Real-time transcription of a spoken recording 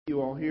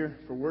you all here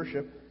for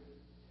worship.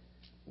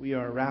 We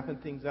are wrapping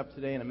things up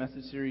today in a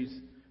message series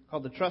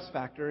called The Trust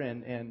Factor,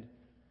 and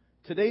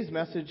today's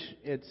message,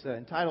 it's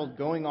entitled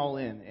Going All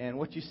In. And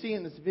what you see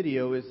in this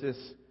video is this,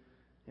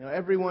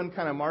 everyone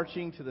kind of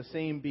marching to the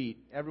same beat,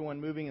 everyone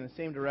moving in the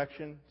same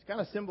direction. It's kind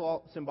of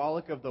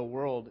symbolic of the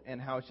world and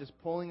how it's just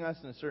pulling us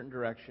in a certain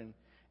direction,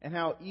 and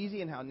how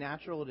easy and how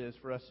natural it is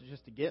for us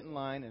to get in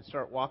line and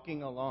start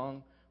walking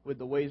along with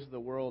the ways of the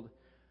world.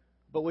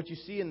 But what you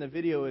see in the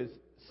video is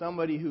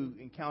somebody who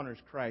encounters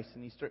Christ,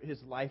 and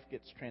his life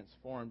gets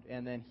transformed,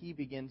 and then he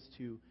begins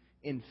to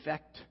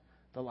infect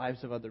the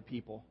lives of other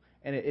people.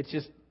 And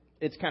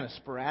it's kind of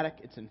sporadic,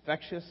 it's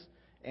infectious,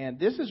 and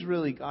this is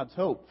really God's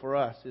hope for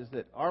us, is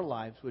that our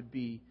lives would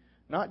be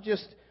not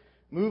just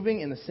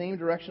moving in the same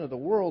direction of the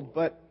world,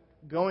 but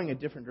going a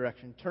different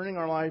direction, turning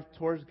our life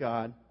towards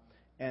God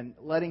and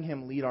letting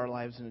Him lead our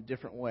lives in a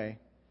different way.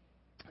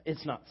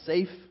 It's not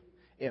safe,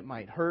 it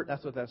might hurt,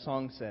 that's what that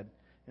song said.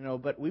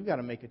 But we've got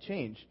to make a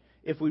change.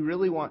 If we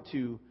really want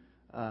to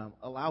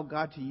allow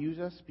God to use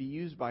us, be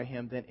used by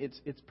Him, then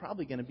it's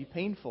probably going to be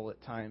painful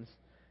at times.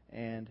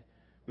 And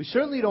we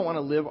certainly don't want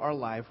to live our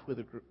life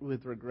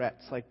with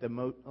regrets, like the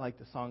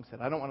song said.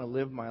 I don't want to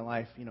live my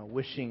life,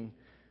 wishing.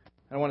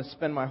 I don't want to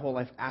spend my whole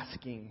life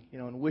asking,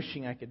 and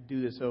wishing I could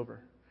do this over.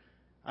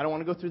 I don't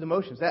want to go through the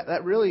motions.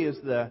 That really is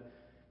the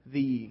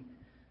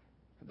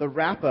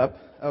wrap up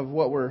of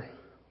what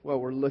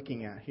we're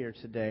looking at here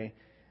today.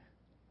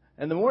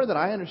 And the more that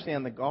I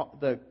understand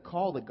the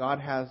call that God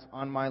has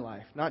on my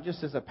life, not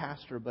just as a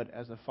pastor, but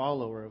as a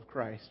follower of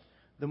Christ,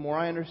 the more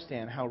I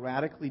understand how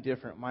radically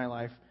different my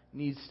life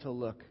needs to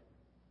look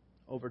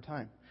over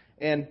time.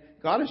 And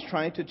God is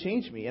trying to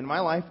change me, and my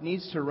life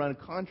needs to run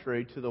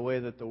contrary to the way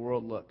that the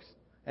world looks.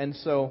 And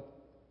so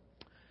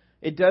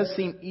it does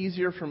seem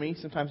easier for me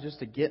sometimes just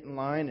to get in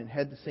line and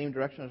head the same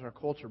direction as our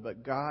culture,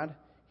 but God,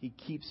 He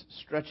keeps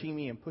stretching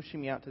me and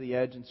pushing me out to the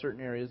edge in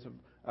certain areas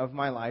of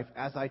my life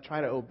as I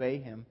try to obey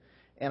Him.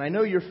 And I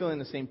know you're feeling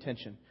the same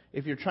tension.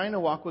 If you're trying to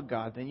walk with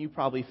God, then you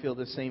probably feel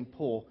the same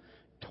pull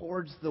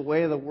towards the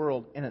way of the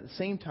world. And at the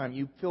same time,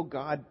 you feel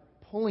God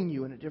pulling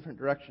you in a different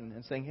direction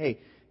and saying,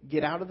 hey,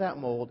 get out of that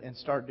mold and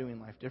start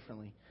doing life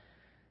differently.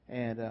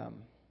 And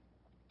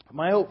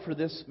my hope for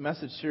this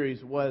message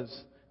series was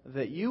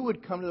that you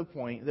would come to the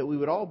point, that we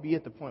would all be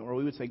at the point where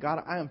we would say,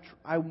 God,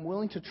 I'm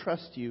willing to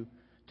trust you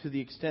to the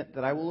extent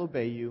that I will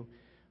obey you,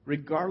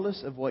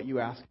 regardless of what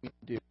you ask me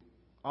to do.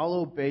 I'll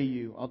obey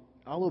you.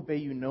 I'll obey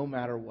you no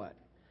matter what.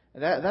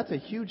 And that's a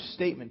huge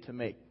statement to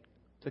make,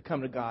 to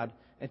come to God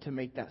and to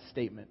make that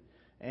statement.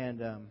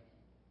 And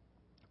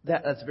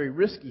that's a very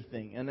risky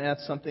thing. And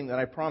that's something that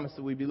I promised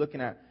that we'd be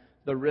looking at,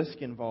 the risk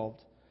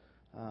involved.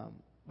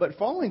 But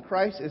following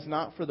Christ is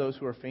not for those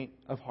who are faint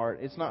of heart.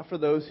 It's not for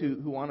those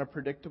who want a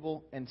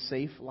predictable and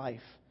safe life.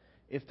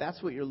 If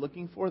that's what you're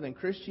looking for, then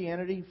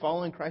Christianity,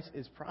 following Christ,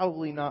 is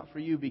probably not for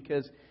you,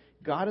 because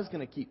God is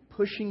going to keep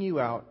pushing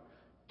you out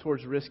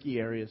towards risky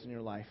areas in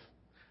your life.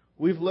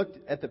 We've looked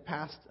at the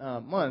past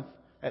month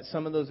at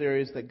some of those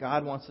areas that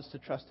God wants us to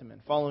trust Him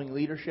in. Following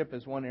leadership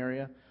is one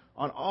area.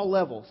 On all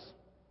levels,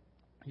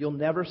 you'll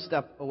never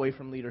step away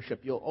from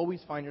leadership. You'll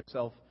always find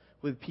yourself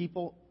with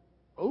people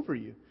over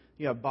you.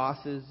 You have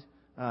bosses,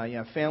 you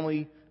have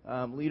family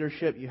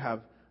leadership, you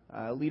have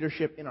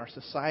leadership in our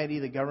society,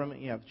 the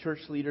government, you have church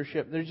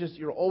leadership.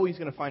 You're always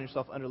going to find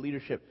yourself under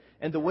leadership.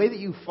 And the way that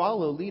you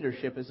follow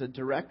leadership is a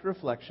direct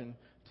reflection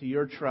to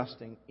your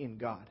trusting in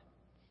God.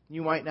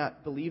 You might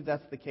not believe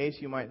that's the case.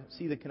 You might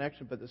see the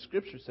connection, but the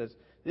Scripture says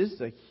this is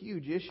a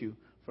huge issue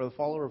for the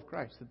follower of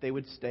Christ, that they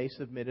would stay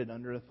submitted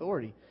under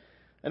authority.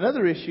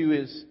 Another issue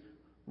is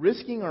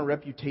risking our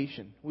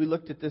reputation. We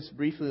looked at this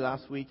briefly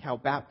last week, how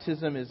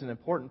baptism is an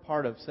important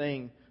part of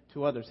saying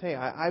to others, hey,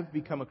 I've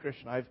become a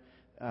Christian.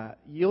 I've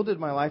yielded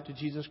my life to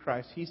Jesus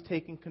Christ. He's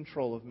taken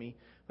control of me.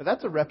 But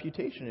that's a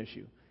reputation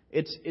issue.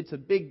 It's a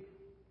big...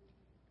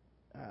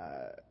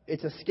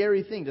 it's a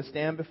scary thing to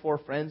stand before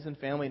friends and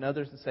family and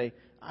others and say,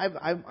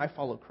 I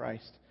follow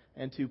Christ,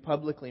 and to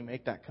publicly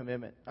make that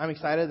commitment. I'm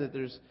excited that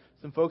there's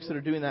some folks that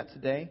are doing that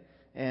today,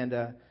 and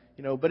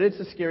but it's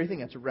a scary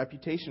thing. It's a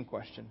reputation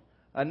question.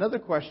 Another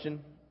question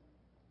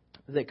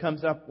that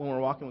comes up when we're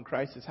walking with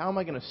Christ is, how am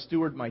I going to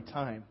steward my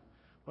time?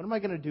 What am I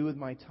going to do with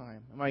my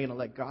time? Am I going to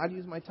let God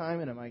use my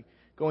time, and am I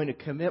going to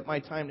commit my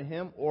time to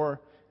Him,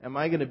 or am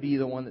I going to be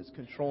the one that's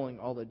controlling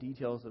all the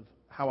details of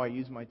how I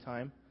use my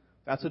time?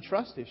 That's a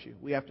trust issue.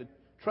 We have to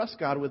trust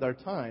God with our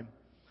time.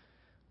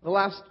 The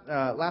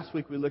last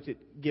week we looked at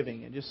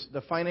giving and just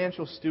the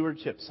financial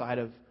stewardship side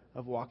of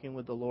walking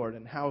with the Lord,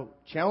 and how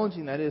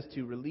challenging that is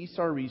to release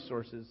our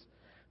resources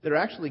that are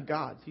actually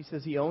God's. He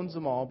says He owns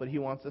them all, but He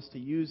wants us to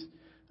use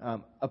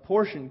a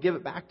portion, give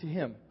it back to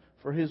Him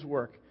for His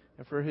work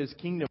and for His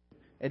kingdom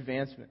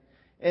advancement.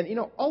 And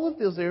all of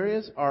those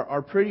areas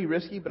are pretty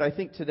risky, but I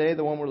think today,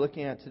 the one we're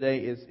looking at today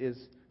is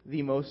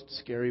the most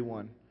scary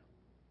one.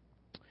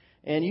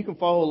 And you can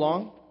follow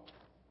along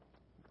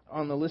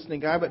on the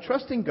listening guide, but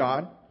trusting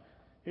God,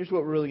 here's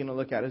what we're really going to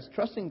look at, is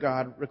trusting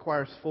God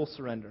requires full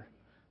surrender.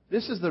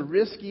 This is the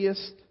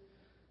riskiest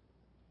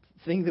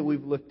thing that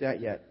we've looked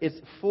at yet. It's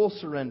full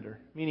surrender,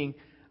 meaning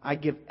I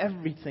give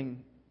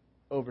everything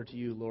over to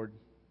you, Lord.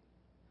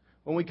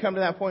 When we come to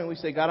that point, we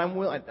say, God, I'm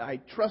willing. I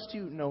trust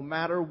you no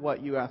matter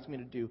what you ask me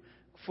to do.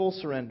 Full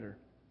surrender.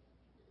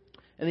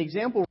 And the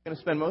example we're going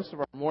to spend most of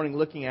our morning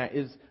looking at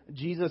is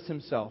Jesus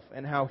himself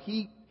and how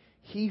he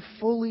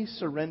fully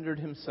surrendered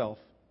himself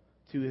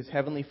to his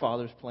heavenly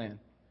Father's plan.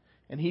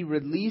 And he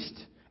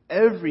released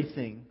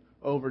everything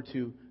over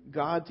to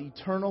God's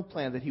eternal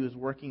plan that he was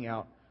working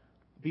out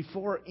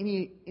before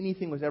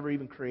anything was ever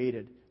even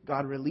created.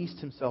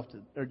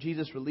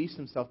 Jesus released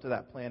himself to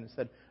that plan and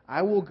said,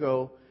 I will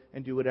go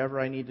and do whatever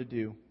I need to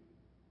do.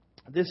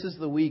 This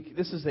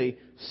is a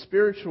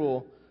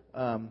spiritual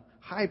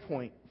high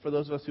point for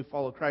those of us who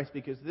follow Christ,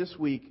 because this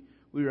week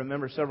we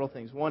remember several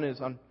things. One is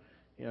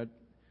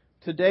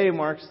today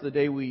marks the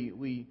day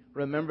we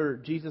remember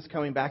Jesus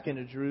coming back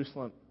into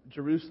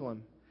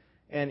Jerusalem.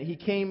 And he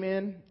came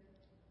in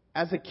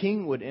as a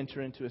king would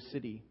enter into a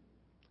city.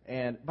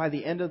 And by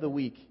the end of the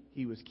week,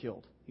 he was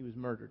killed. He was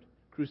murdered,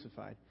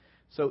 crucified.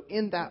 So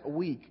in that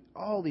week,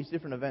 all these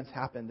different events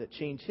happened that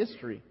changed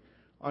history.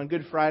 On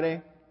Good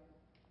Friday,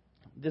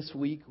 this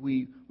week,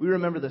 we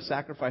remember the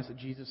sacrifice that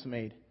Jesus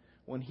made.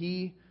 When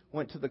he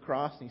went to the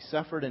cross and he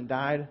suffered and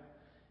died,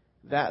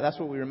 that's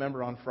what we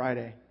remember on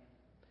Friday.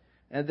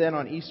 And then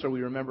on Easter,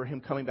 we remember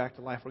him coming back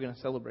to life. We're going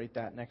to celebrate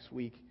that next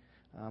week.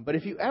 But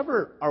if you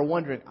ever are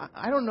wondering,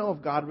 I don't know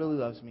if God really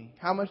loves me.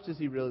 How much does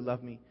he really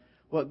love me?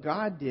 What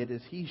God did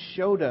is he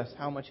showed us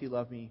how much he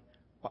loved me.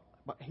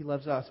 He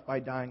loves us by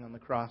dying on the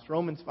cross.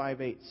 Romans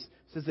 5:8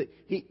 says that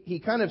he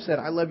kind of said,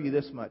 I love you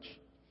this much.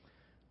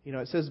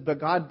 It says, but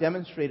God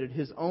demonstrated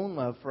his own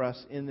love for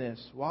us in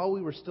this. While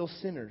we were still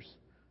sinners,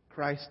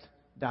 Christ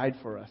died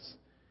for us.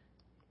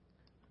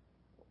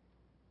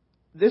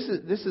 This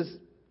is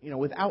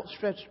with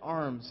outstretched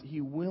arms, he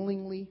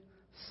willingly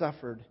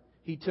suffered.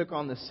 He took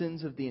on the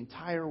sins of the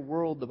entire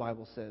world, the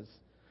Bible says.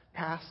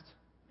 Past,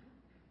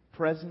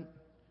 present,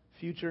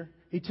 future.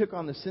 He took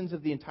on the sins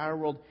of the entire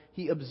world.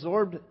 He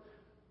absorbed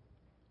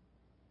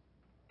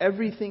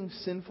everything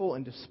sinful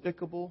and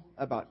despicable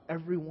about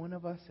every one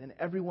of us and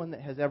everyone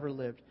that has ever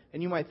lived.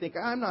 And you might think,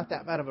 I'm not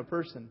that bad of a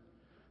person.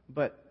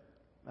 But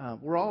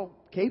we're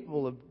all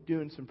capable of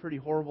doing some pretty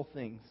horrible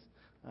things.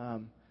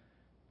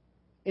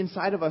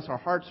 Inside of us, our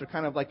hearts are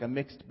kind of like a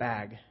mixed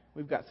bag.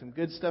 We've got some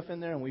good stuff in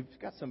there, and we've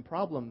got some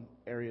problem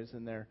areas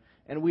in there.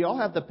 And we all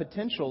have the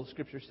potential,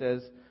 Scripture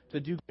says, to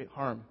do great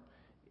harm.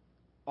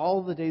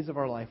 All the days of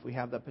our life, we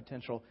have that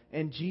potential.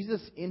 And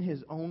Jesus, in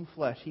his own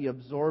flesh, he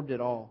absorbed it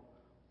all.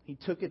 He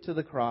took it to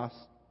the cross,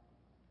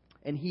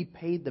 and he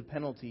paid the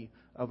penalty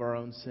of our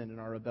own sin and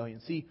our rebellion.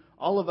 See,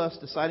 all of us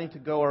deciding to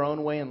go our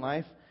own way in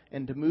life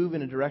and to move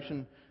in a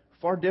direction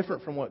far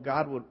different from what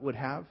God would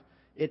have,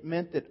 it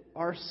meant that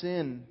our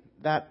sin,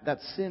 that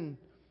sin,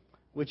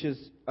 which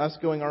is us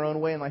going our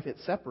own way in life, it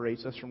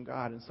separates us from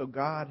God. And so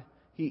God,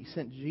 he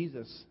sent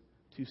Jesus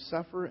to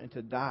suffer and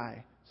to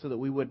die so that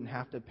we wouldn't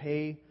have to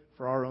pay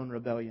for our own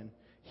rebellion.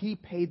 He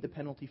paid the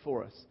penalty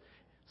for us.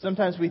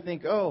 Sometimes we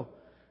think,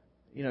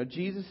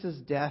 Jesus'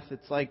 death,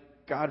 it's like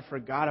God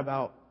forgot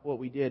about what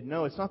we did.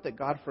 No, it's not that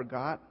God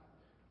forgot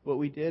what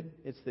we did.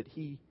 It's that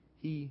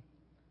He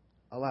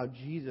allowed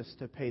Jesus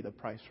to pay the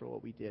price for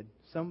what we did.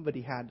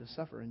 Somebody had to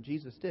suffer, and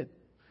Jesus did.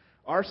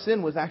 Our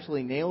sin was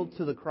actually nailed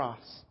to the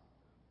cross.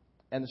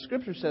 And the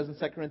Scripture says in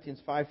 2 Corinthians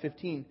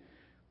 5:15,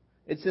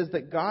 it says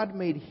that God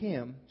made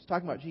him, it's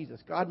talking about Jesus,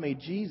 God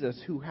made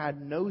Jesus, who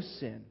had no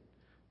sin,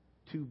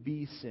 to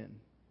be sin.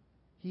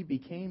 He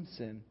became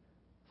sin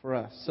for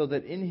us, so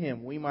that in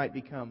him we might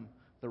become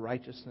the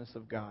righteousness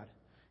of God.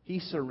 He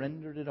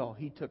surrendered it all.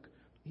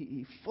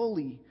 He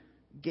fully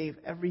gave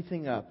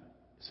everything up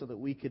so that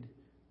we could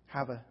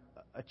have a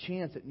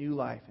chance at new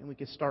life and we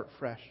could start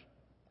fresh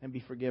and be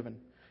forgiven.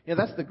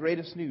 That's the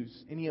greatest news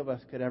any of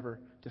us could ever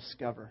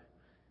discover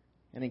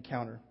and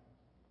encounter.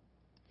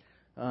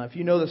 If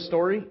you know the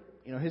story,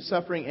 his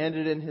suffering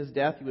ended in his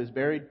death. He was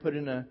buried, put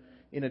in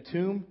a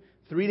tomb.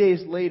 3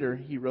 days later,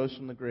 he rose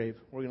from the grave.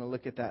 We're going to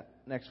look at that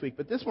next week.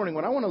 But this morning,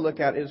 what I want to look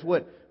at is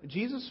what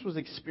Jesus was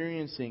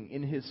experiencing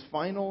in his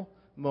final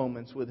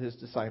moments with his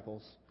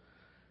disciples.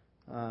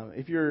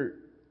 If you're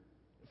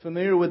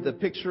familiar with the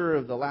picture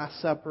of the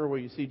Last Supper, where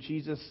you see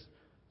Jesus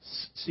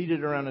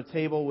seated around a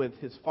table with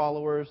his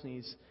followers,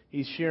 and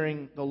he's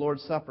sharing the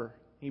Lord's Supper.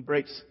 He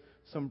breaks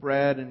some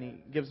bread and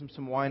he gives them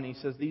some wine, and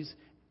he says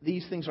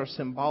these things are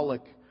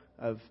symbolic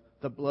of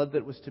the blood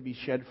that was to be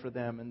shed for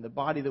them and the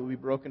body that would be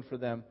broken for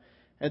them.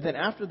 And then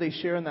after they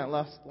share in that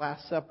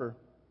last supper,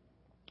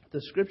 the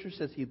Scripture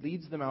says he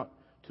leads them out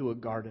to a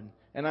garden.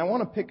 And I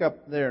want to pick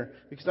up there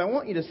because I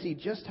want you to see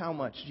just how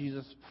much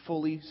Jesus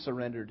fully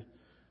surrendered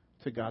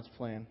to God's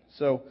plan.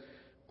 So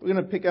we're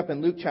going to pick up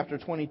in Luke chapter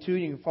 22.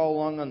 You can follow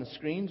along on the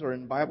screens or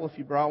in the Bible if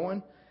you brought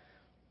one.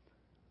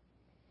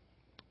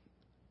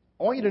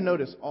 I want you to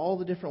notice all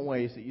the different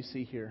ways that you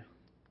see here.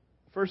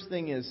 First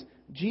thing is,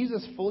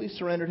 Jesus fully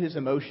surrendered his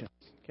emotions.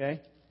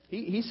 Okay?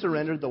 He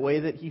surrendered the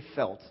way that he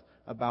felt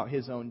about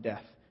his own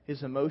death,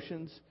 his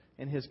emotions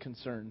and his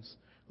concerns.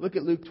 Look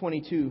at Luke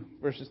 22,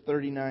 verses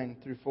 39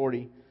 through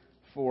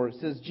 44. It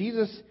says,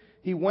 Jesus,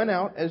 he went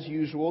out as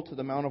usual to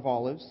the Mount of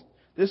Olives.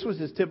 This was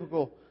his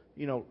typical,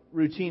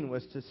 routine,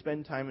 was to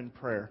spend time in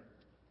prayer.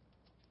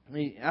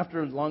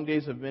 After long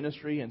days of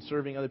ministry and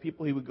serving other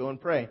people, he would go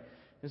and pray.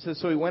 It says,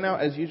 so he went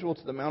out as usual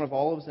to the Mount of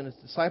Olives, and his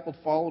disciples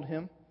followed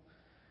him.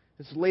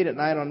 It's late at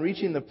night. On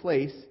reaching the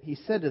place, he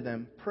said to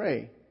them,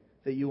 pray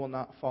that you will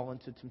not fall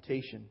into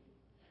temptation.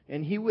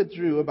 And he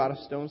withdrew about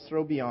a stone's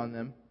throw beyond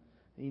them.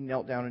 And he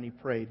knelt down and he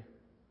prayed.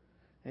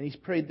 And he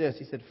prayed this.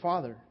 He said,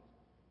 Father,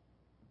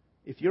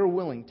 if you're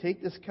willing,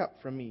 take this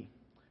cup from me.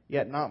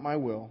 Yet not my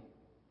will,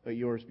 but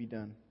yours be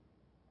done.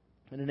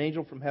 And an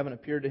angel from heaven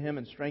appeared to him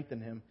and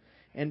strengthened him.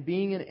 And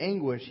being in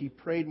anguish, he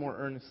prayed more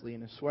earnestly,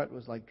 and his sweat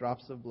was like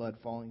drops of blood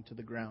falling to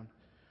the ground.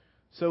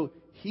 So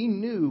he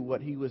knew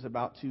what he was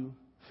about to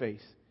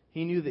face.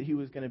 He knew that he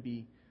was going to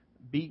be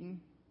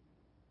beaten,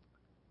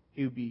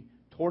 he would be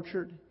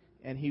tortured,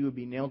 and he would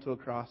be nailed to a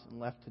cross and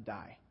left to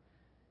die.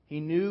 He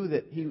knew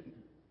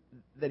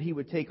that he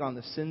would take on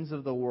the sins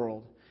of the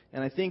world.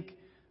 And I think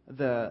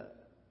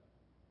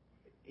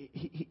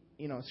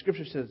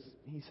Scripture says,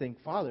 he's saying,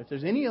 Father, if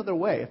there's any other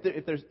way,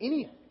 if there's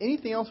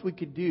anything else we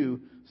could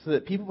do so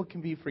that people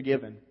can be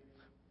forgiven,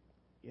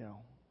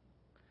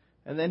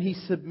 And then he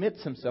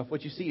submits himself.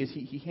 What you see is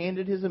he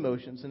handed his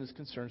emotions and his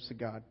concerns to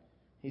God.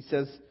 He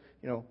says,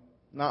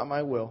 not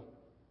my will,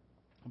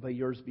 but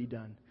yours be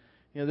done.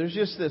 There's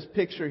just this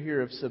picture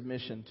here of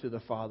submission to the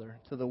Father,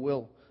 to the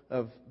will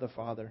of the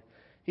Father.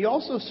 He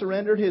also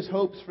surrendered his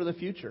hopes for the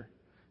future.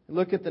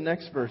 Look at the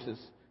next verses.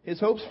 His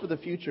hopes for the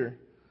future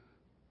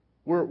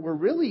were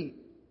really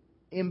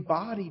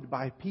embodied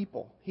by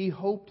people. He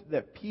hoped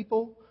that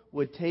people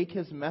would take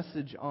his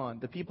message on.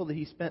 The people that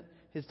he spent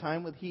his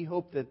time with, he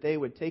hoped that they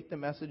would take the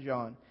message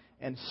on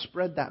and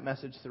spread that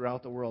message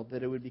throughout the world,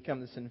 that it would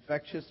become this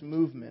infectious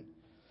movement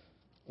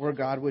where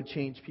God would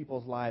change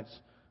people's lives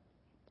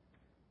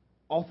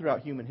all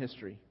throughout human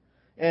history.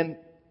 And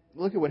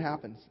look at what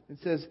happens. It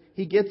says,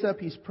 he gets up,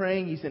 he's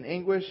praying, he's in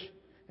anguish.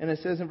 And it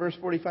says in verse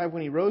 45,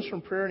 when he rose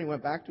from prayer and he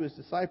went back to his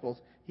disciples,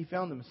 he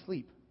found them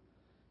asleep,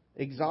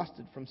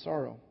 exhausted from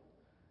sorrow.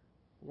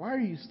 Why are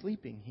you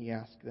sleeping? He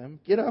asked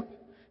them. Get up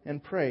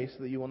and pray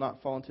so that you will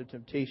not fall into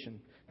temptation.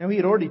 Now he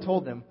had already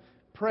told them,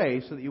 pray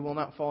so that you will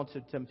not fall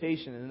into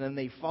temptation, and then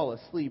they fall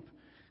asleep.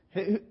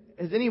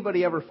 Has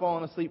anybody ever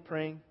fallen asleep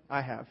praying?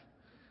 I have.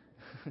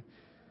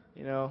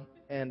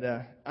 And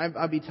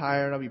I'll be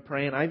tired, I'll be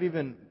praying. I've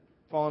even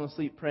fallen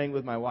asleep praying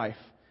with my wife.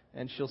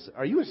 And she'll say,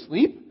 are you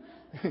asleep?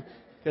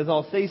 Because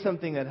I'll say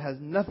something that has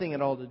nothing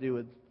at all to do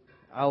with,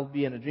 I'll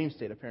be in a dream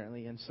state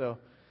apparently.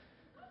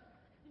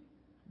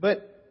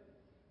 But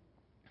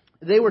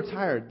they were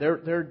tired.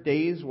 Their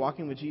days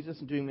walking with Jesus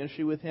and doing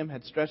ministry with Him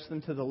had stretched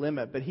them to the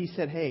limit. But He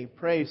said, hey,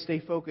 pray, stay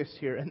focused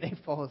here. And they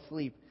fall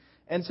asleep.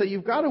 And so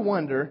you've got to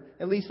wonder,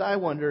 at least I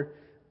wonder,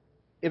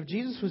 if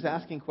Jesus was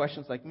asking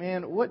questions like,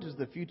 man, what does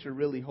the future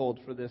really hold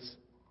for this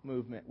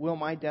movement? Will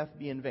my death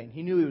be in vain?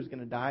 He knew he was going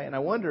to die. And I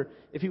wonder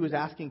if he was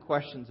asking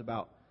questions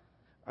about,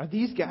 are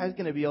these guys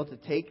going to be able to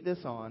take this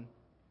on?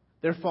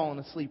 They're falling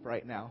asleep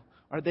right now.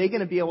 Are they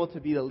going to be able to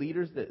be the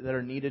leaders that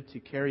are needed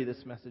to carry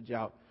this message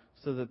out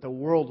so that the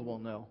world will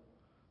know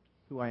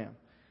who I am?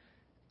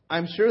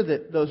 I'm sure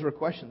that those were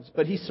questions,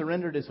 but he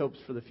surrendered his hopes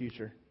for the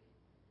future.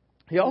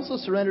 He also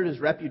surrendered his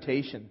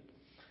reputation.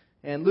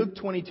 And Luke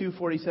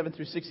 22:47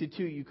 through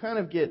 62, you kind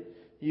of get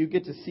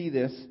to see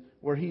this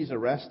where he's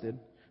arrested.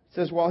 It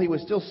says, while he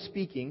was still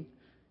speaking,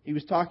 he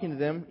was talking to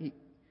them.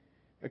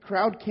 A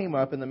crowd came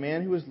up, and the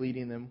man who was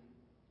leading them,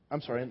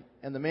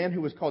 and the man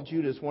who was called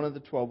Judas, one of the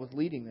 12, was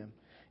leading them.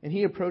 And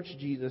he approached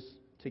Jesus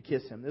to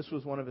kiss him. This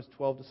was one of his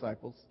 12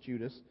 disciples,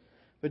 Judas.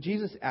 But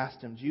Jesus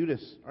asked him,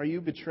 Judas, are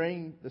you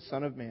betraying the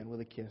Son of Man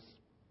with a kiss?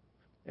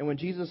 And when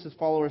Jesus'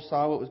 followers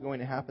saw what was going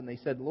to happen, they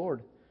said,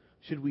 Lord,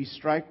 should we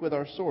strike with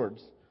our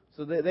swords?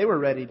 So they were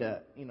ready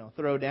to,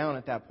 throw down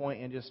at that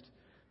point and just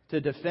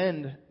to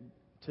defend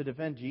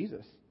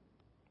Jesus.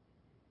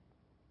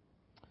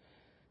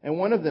 And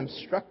one of them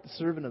struck the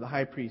servant of the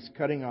high priest,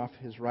 cutting off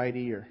his right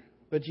ear.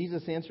 But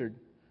Jesus answered,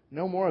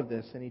 no more of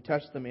this. And he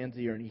touched the man's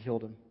ear and he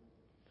healed him.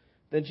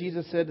 Then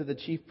Jesus said to the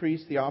chief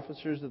priests, the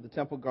officers of the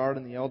temple guard,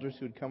 and the elders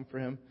who had come for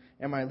him,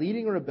 am I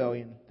leading a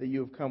rebellion that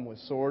you have come with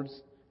swords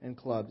and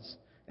clubs?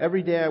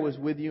 Every day I was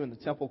with you in the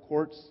temple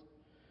courts,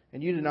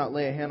 and you did not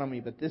lay a hand on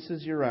me, but this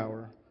is your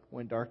hour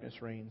when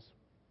darkness reigns.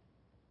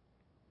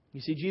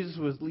 You see, Jesus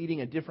was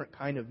leading a different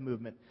kind of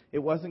movement. It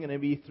wasn't going to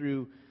be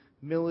through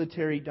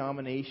military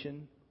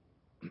domination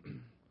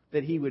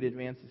that he would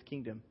advance his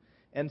kingdom.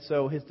 And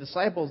so his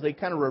disciples, they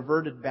kind of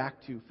reverted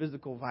back to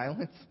physical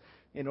violence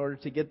in order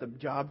to get the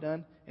job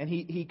done. And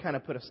he kind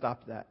of put a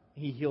stop to that.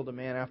 He healed a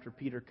man after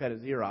Peter cut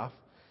his ear off.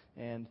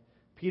 And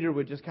Peter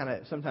would just kind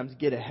of sometimes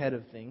get ahead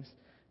of things.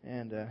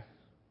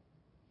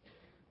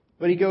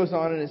 But he goes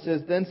on and it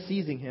says, then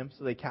seizing him,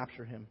 so they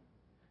capture him.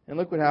 And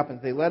look what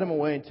happens. They led him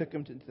away and took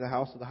him to the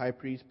house of the high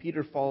priest.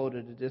 Peter followed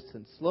at a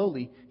distance.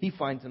 Slowly, he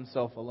finds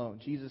himself alone.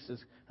 Jesus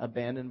is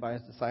abandoned by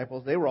his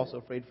disciples. They were also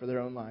afraid for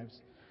their own lives.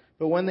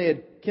 But when they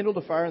had kindled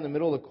a fire in the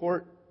middle of the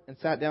court, and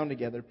sat down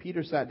together.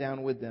 Peter sat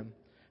down with them.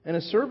 And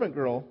a servant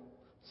girl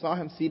saw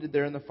him seated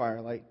there in the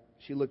firelight.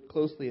 She looked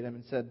closely at him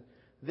and said,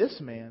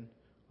 "This man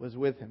was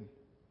with him."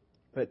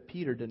 But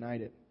Peter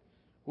denied it.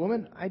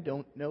 "Woman, I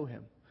don't know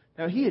him."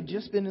 Now he had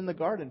just been in the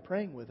garden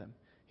praying with him.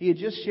 He had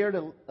just shared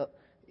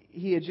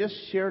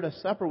a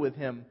supper with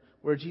him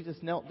where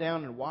Jesus knelt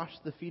down and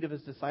washed the feet of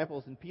his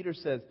disciples. And Peter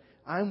says,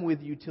 "I'm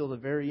with you till the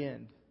very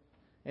end."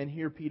 And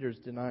here Peter's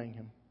denying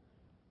him.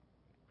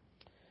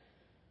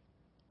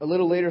 A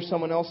little later,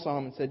 someone else saw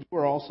him and said, "You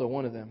are also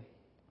one of them."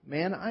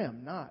 "Man, I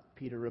am not,"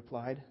 Peter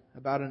replied.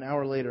 About an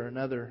hour later,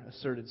 another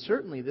asserted,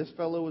 "Certainly this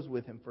fellow was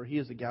with him, for he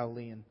is a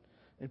Galilean."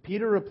 And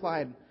Peter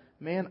replied,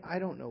 "Man, I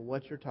don't know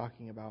what you're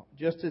talking about."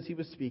 Just as he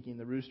was speaking,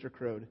 the rooster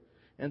crowed.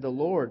 And the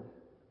Lord,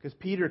 because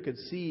Peter could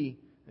see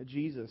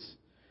Jesus,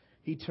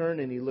 he turned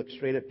and he looked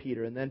straight at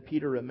Peter. And then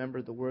Peter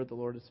remembered the word the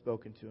Lord had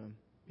spoken to him.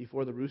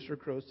 "Before the rooster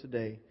crows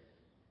today,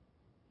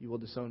 you will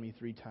disown me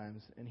 3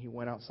 times." And he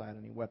went outside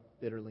and he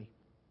wept bitterly.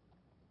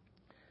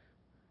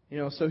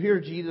 So here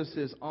Jesus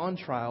is on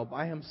trial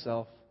by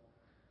himself.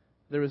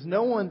 There was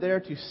no one there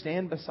to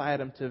stand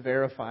beside him to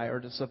verify or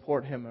to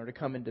support him or to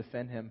come and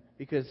defend him,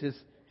 because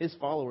his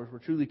followers were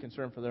truly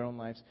concerned for their own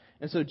lives.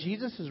 And so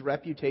Jesus'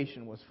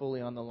 reputation was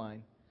fully on the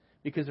line,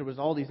 because there was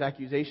all these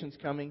accusations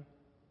coming.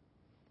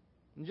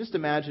 And just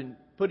imagine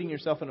putting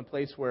yourself in a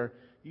place where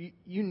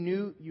you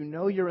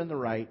know you're in the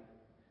right,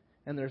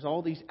 and there's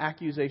all these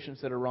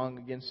accusations that are wrong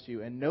against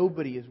you, and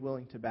nobody is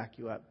willing to back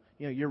you up.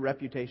 Your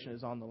reputation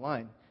is on the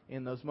line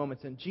in those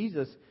moments. And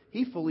Jesus,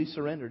 he fully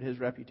surrendered his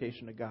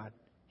reputation to God.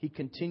 He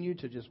continued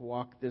to just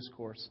walk this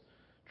course,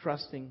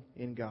 trusting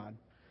in God.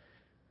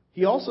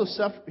 He also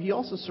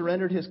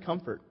surrendered his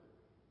comfort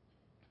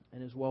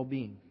and his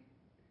well-being.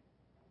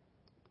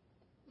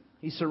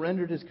 He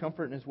surrendered his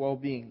comfort and his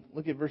well-being.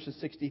 Look at verses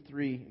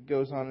 63. It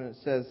goes on and it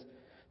says,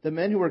 "The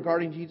men who were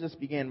guarding Jesus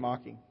began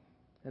mocking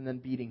and then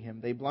beating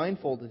him. They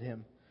blindfolded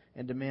him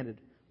and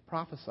demanded,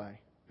 'Prophesy,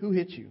 who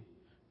hit you?'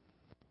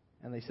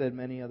 And they said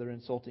many other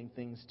insulting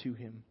things to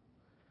him."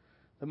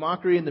 The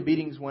mockery and the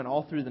beatings went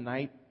all through the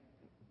night.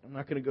 I'm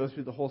not going to go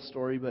through the whole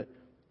story, but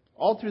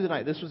all through the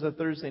night. This was a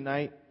Thursday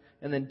night.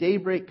 And then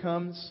daybreak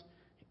comes,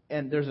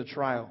 and there's a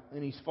trial.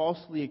 And he's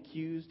falsely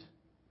accused,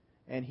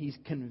 and he's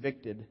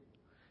convicted.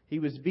 He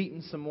was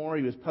beaten some more.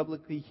 He was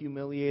publicly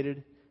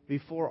humiliated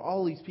before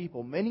all these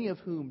people, many of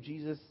whom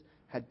Jesus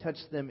had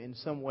touched them in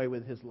some way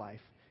with his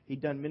life.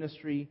 He'd done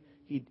ministry.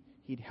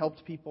 He'd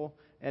helped people.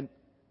 And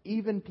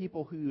even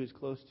people who he was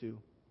close to,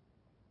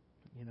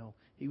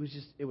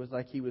 it was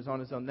like he was on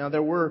his own. Now,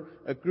 there were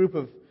a group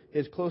of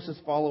his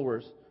closest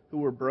followers who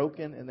were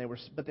broken,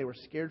 but they were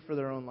scared for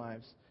their own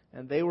lives.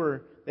 And they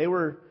were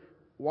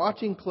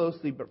watching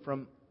closely, but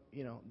from,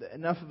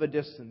 enough of a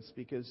distance,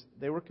 because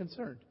they were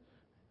concerned.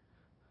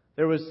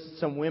 There was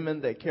some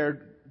women that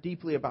cared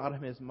deeply about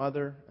him, his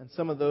mother, and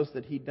some of those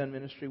that he'd done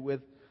ministry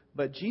with.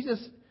 But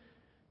Jesus,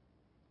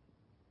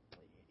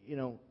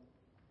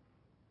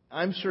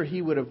 I'm sure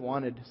he would have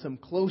wanted some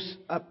close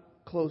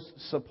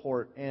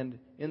support. And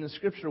in the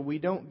Scripture, we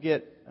don't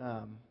get,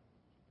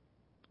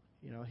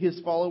 his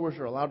followers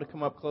are allowed to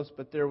come up close,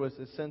 but there was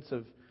a sense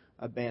of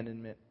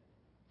abandonment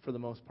for the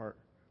most part.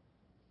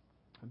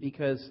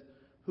 Because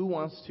who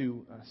wants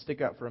to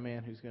stick up for a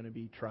man who's going to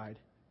be tried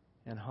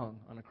and hung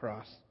on a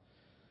cross?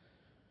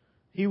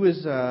 He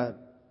was,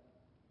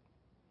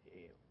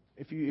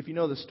 if you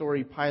know the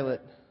story, Pilate,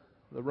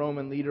 the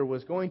Roman leader,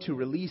 was going to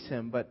release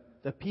him, but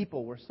the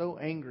people were so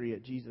angry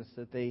at Jesus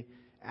that they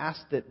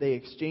asked that they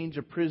exchange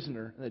a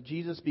prisoner, that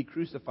Jesus be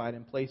crucified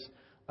in place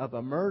of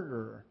a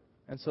murderer.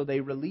 And so they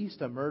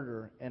released a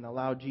murderer and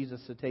allowed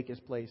Jesus to take his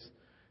place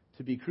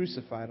to be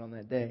crucified on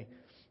that day.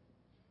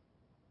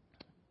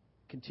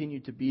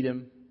 Continued to beat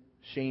him,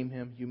 shame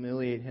him,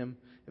 humiliate him.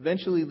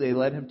 Eventually they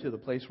led him to the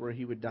place where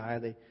he would die.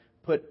 They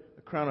put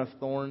a crown of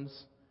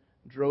thorns,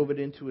 drove it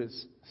into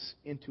his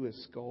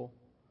skull.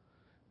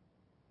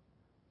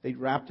 They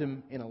wrapped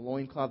him in a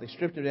loincloth. They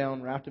stripped him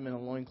down, wrapped him in a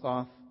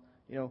loincloth.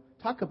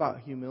 Talk about a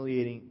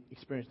humiliating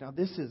experience. Now,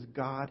 this is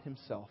God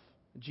himself.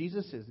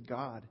 Jesus is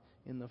God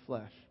in the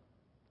flesh.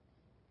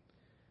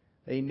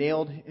 They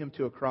nailed him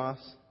to a cross.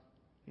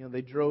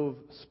 They drove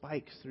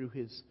spikes through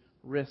his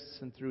wrists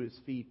and through his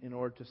feet in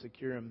order to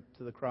secure him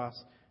to the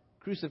cross.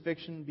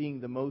 Crucifixion being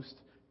the most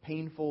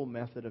painful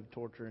method of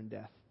torture and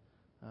death.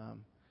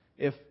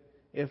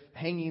 If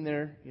hanging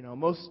there,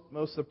 most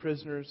of the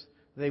prisoners,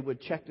 they would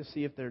check to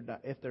see if they're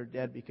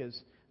dead,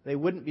 because they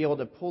wouldn't be able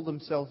to pull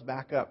themselves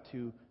back up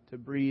to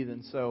breathe,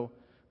 and so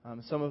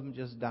some of them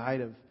just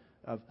died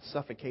of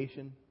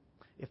suffocation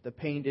if the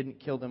pain didn't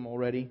kill them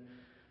already.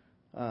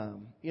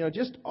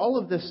 Just all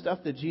of this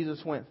stuff that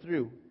Jesus went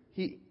through,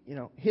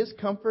 his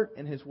comfort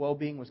and his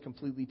well-being was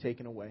completely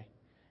taken away,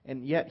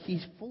 and yet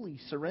he fully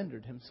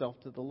surrendered himself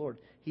to the Lord.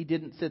 He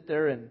didn't sit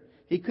there, and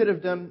he could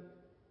have done,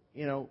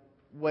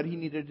 what he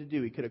needed to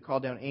do. He could have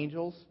called down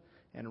angels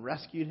and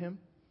rescued him.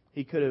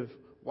 He could have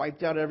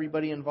wiped out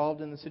everybody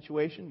involved in the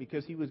situation,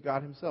 because he was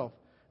God himself.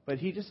 But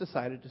he just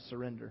decided to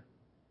surrender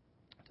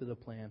to the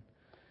plan.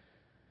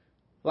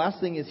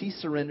 Last thing is, he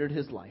surrendered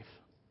his life.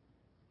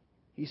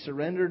 He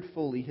surrendered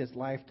fully his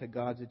life to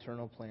God's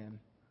eternal plan.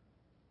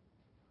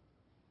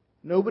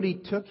 Nobody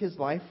took his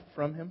life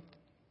from him.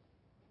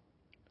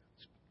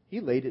 He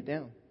laid it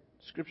down.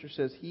 Scripture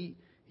says he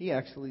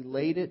actually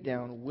laid it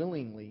down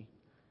willingly.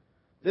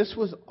 This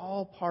was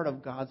all part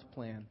of God's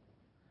plan.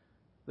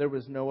 There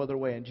was no other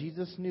way. And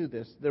Jesus knew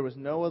this. There was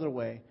no other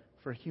way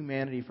for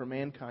humanity, for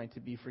mankind to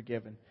be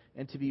forgiven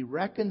and to be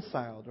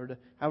reconciled or to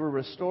have a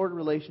restored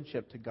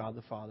relationship to God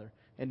the Father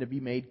and to be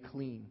made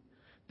clean.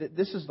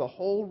 This is the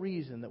whole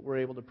reason that we're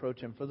able to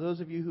approach Him. For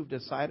those of you who've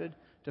decided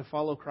to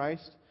follow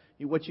Christ,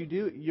 what you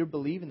do, you're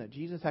believing that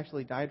Jesus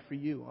actually died for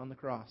you on the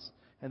cross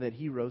and that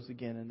He rose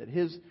again and that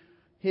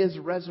His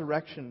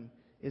resurrection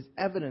is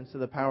evidence of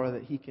the power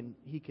that He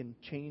can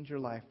change your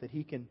life, that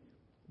He can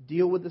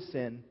deal with the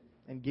sin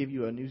and give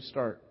you a new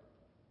start.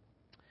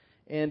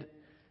 And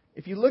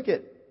if you look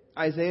at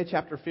Isaiah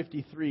chapter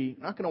 53,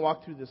 I'm not going to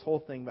walk through this whole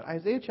thing, but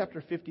Isaiah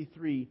chapter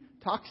 53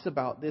 talks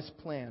about this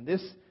plan.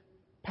 This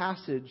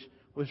passage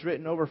was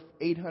written over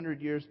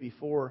 800 years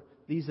before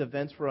these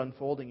events were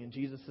unfolding in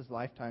Jesus'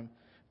 lifetime.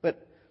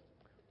 But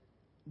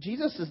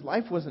Jesus'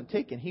 life wasn't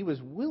taken. He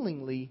was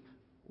willingly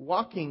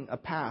walking a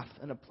path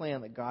and a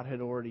plan that God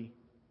had already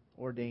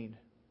ordained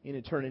in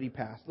eternity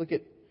past. Look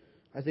at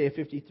Isaiah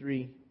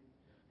 53.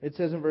 It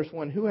says in verse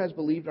 1, "Who has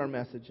believed our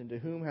message, and to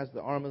whom has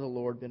the arm of the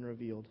Lord been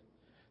revealed?"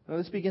 Now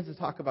this begins to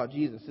talk about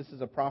Jesus. This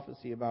is a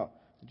prophecy about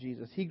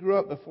Jesus. "He grew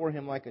up before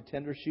Him like a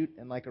tender shoot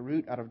and like a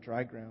root out of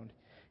dry ground.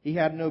 He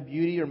had no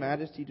beauty or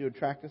majesty to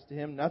attract us to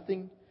Him,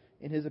 nothing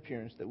in His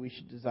appearance that we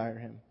should desire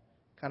Him."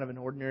 Kind of an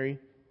ordinary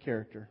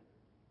character.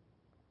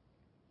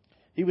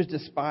 "He was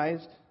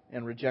despised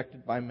and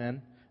rejected by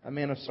men, a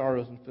man of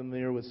sorrows and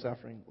familiar with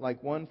suffering,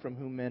 like one from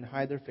whom men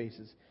hide their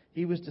faces.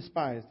 He was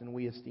despised, and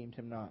we esteemed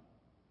Him not.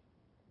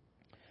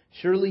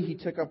 Surely He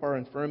took up our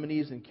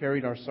infirmities and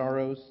carried our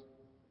sorrows.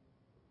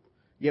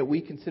 Yet we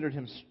considered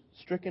Him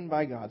stricken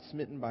by God,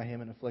 smitten by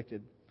Him, and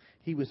afflicted.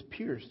 He was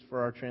pierced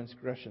for our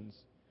transgressions.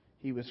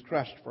 He was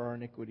crushed for our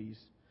iniquities.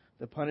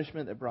 The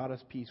punishment that brought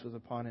us peace was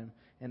upon Him,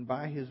 and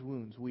by His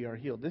wounds we are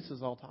healed." This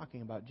is all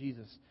talking about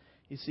Jesus.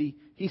 You see,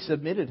 He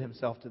submitted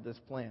Himself to this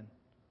plan.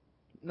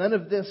 None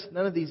of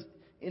these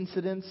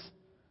incidents,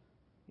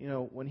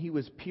 when He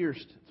was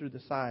pierced through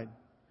the side,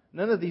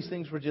 none of these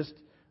things were just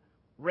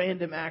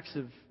random acts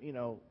of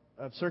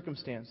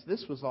circumstance.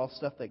 This was all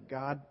stuff that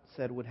God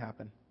said would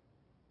happen.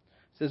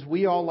 It says,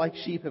 "We all like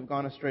sheep have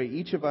gone astray.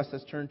 Each of us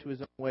has turned to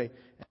his own way.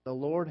 And the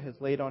Lord has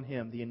laid on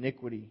Him the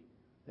iniquity."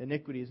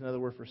 Iniquity is another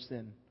word for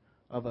sin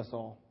of us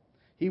all.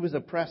 "He was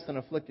oppressed and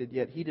afflicted,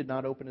 yet He did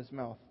not open His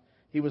mouth.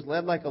 He was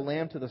led like a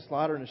lamb to the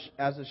slaughter, and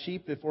as a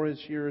sheep before his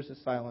shearers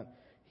is silent,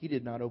 He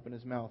did not open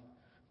His mouth.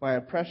 By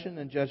oppression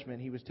and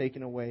judgment He was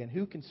taken away. And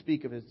who can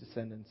speak of His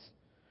descendants?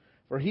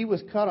 For He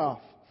was cut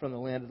off from the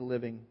land of the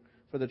living.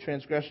 For the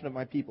transgression of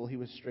my people He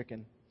was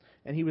stricken.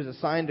 And He was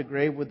assigned a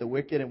grave with the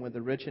wicked and with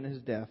the rich in His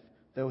death,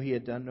 though He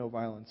had done no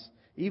violence."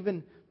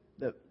 Even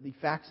the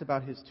facts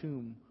about His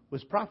tomb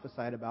was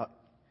prophesied about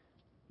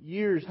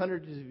years,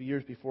 hundreds of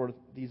years before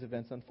these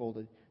events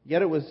unfolded.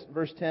 "Yet it was,"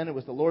 verse 10, "it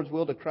was the Lord's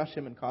will to crush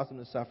Him and cause Him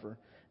to suffer.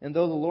 And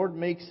though the Lord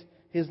makes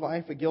His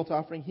life a guilt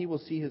offering, He will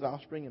see His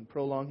offspring and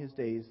prolong His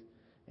days.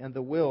 And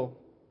the will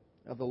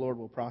of the Lord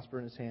will prosper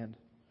in His hand."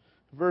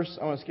 I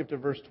want to skip to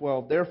verse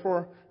 12.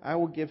 "Therefore I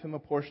will give Him a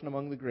portion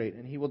among the great,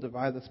 and He will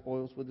divide the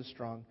spoils with the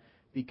strong,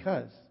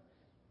 because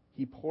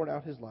He poured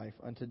out His life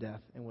unto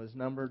death and was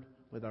numbered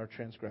with our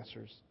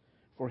transgressors.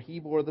 For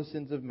He bore the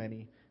sins of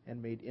many and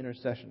made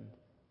intercession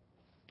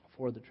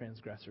for the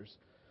transgressors."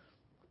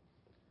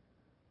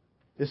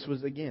 This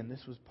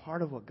was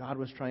part of what God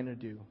was trying to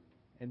do.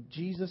 And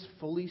Jesus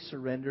fully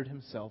surrendered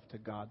Himself to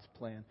God's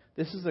plan.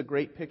 This is a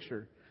great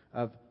picture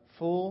of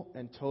full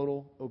and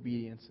total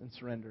obedience and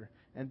surrender.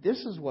 And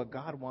this is what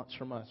God wants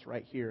from us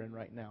right here and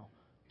right now.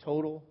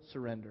 Total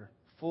surrender.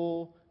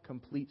 Full,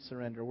 complete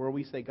surrender. Where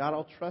we say, "God,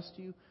 I'll trust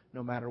You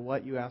no matter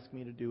what You ask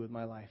me to do with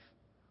my life."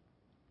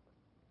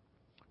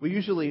 We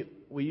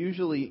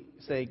usually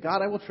say,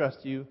 "God, I will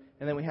trust You,"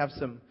 and then we have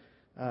some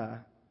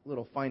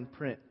little fine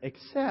print,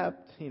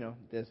 except,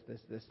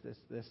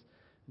 this.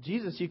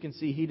 Jesus, you can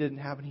see He didn't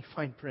have any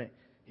fine print.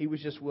 He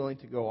was just willing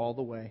to go all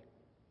the way.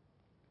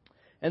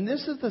 And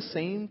this is the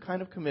same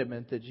kind of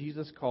commitment that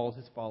Jesus called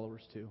His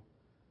followers to.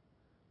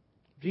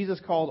 Jesus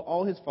called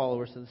all His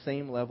followers to the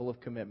same level of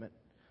commitment.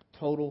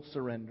 Total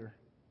surrender.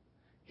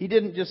 He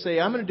didn't just say,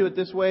 "I'm going to do it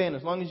this way, and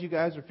as long as you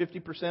guys are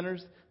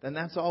 50%ers, then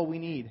that's all we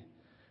need.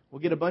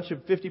 We'll get a bunch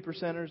of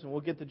 50%ers and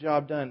we'll get the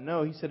job done."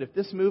 No, He said, if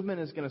this movement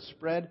is going to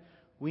spread,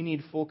 we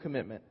need full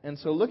commitment. And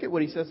so look at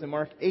what He says in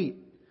Mark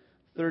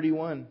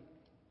 8:31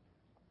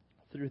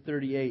 through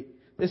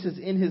 38. This is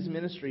in His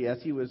ministry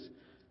as He was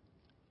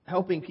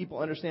helping people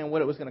understand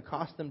what it was going to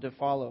cost them to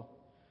follow.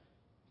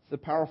 It's a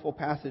powerful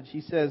passage.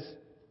 He says,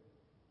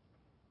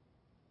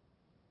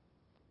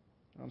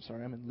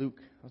 I'm in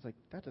Luke. I was like,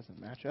 that doesn't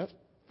match up.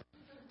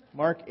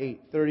 Mark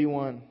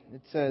 8:31.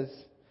 It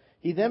says,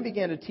 "He then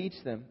began to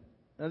teach them."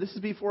 Now this is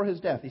before His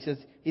death. He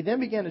says, "He then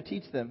began to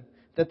teach them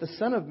that the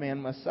Son of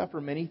Man must suffer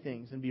many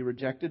things and be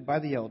rejected by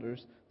the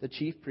elders, the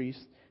chief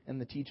priests, and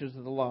the teachers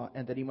of the law,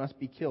 and that He must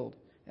be killed,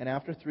 and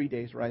after 3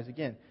 days rise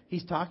again.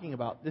 He's talking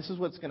about, this is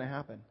what's going to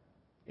happen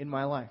in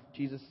my life.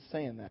 Jesus is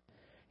saying that.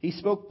 He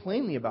spoke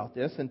plainly about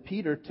this, and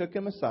Peter took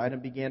Him aside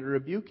and began to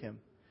rebuke Him.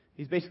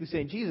 He's basically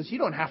saying, Jesus, you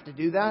don't have to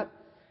do that.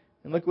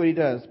 And look what He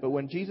does. But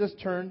when Jesus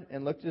turned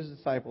and looked at His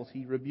disciples,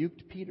 He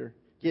rebuked Peter.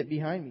 Get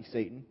behind me,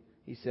 Satan,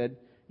 He said.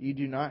 You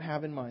do not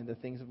have in mind the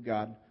things of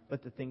God,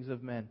 but the things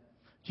of men.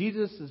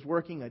 Jesus is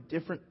working a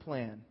different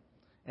plan.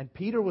 And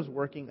Peter was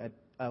working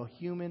a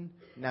human,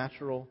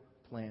 natural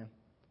plan.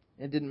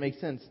 It didn't make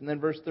sense. And then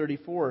verse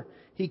 34,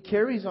 he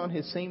carries on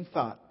his same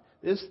thought.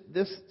 This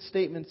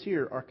statements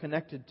here are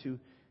connected to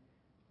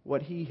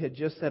what he had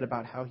just said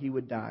about how he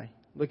would die.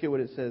 Look at what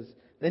it says.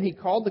 Then he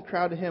called the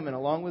crowd to him, and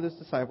along with his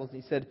disciples,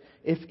 he said,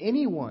 if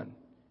anyone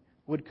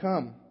would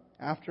come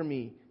after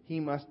me, he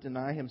must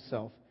deny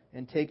himself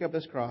and take up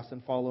his cross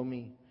and follow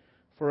me.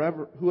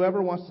 For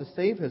whoever wants to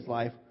save his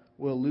life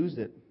will lose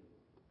it.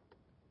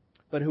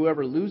 But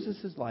whoever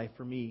loses his life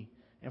for me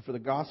and for the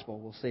gospel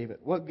will save it.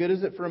 What good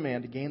is it for a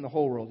man to gain the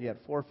whole world, yet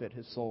forfeit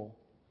his soul?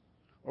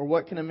 Or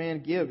what can a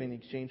man give in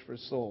exchange for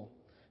his soul?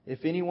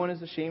 If anyone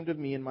is ashamed of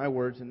me and my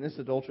words in this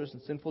adulterous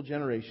and sinful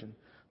generation,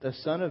 the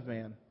Son of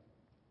Man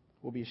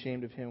will be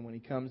ashamed of him when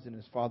He comes in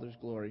His Father's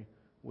glory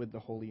with the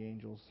holy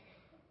angels.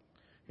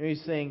 And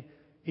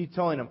he's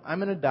telling them, I'm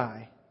going to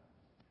die,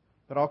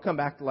 but I'll come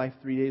back to life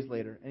 3 days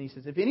later. And He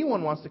says, if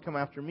anyone wants to come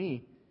after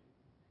me,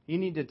 you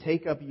need to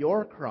take up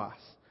your cross.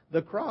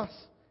 The cross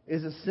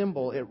is a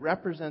symbol. It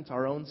represents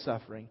our own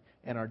suffering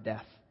and our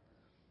death.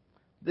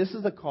 This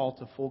is a call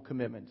to full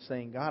commitment,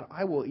 saying, God,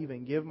 I will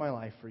even give my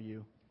life for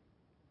you.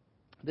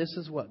 This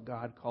is what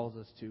God calls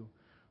us to.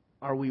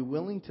 Are we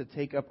willing to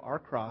take up our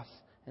cross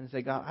and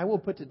say, God, I will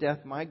put to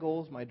death my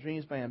goals, my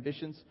dreams, my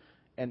ambitions,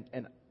 and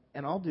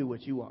I'll do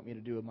what you want me to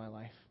do in my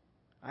life.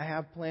 I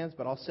have plans,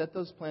 but I'll set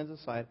those plans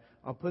aside.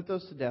 I'll put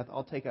those to death.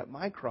 I'll take up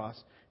my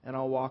cross, and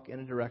I'll walk in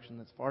a direction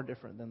that's far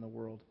different than the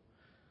world.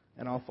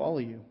 And I'll follow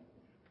you.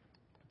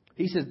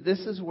 He says, this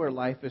is where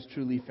life is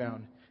truly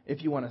found.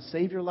 If you want to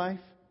save your life,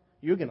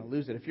 you're going to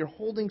lose it. If you're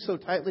holding so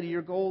tightly to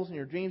your goals and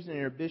your dreams and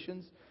your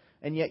ambitions,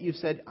 and yet you've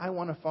said, I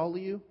want to follow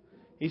you,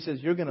 He says,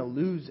 you're going to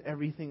lose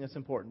everything that's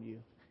important to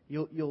you.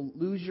 You'll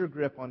lose your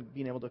grip on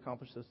being able to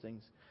accomplish those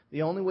things.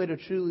 The only way to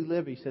truly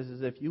live, He says,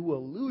 is if you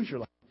will lose your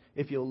life.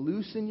 If you'll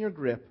loosen your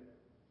grip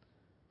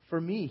for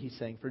me, He's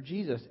saying, for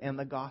Jesus and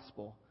the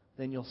gospel,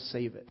 then you'll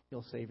save it.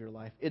 You'll save your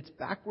life. It's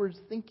backwards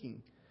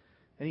thinking.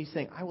 And He's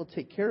saying, I will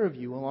take care of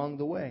you along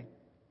the way.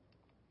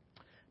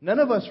 None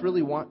of us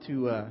really want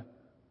the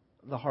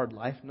hard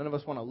life. None of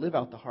us want to live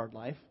out the hard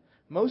life.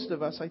 Most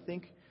of us, I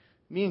think,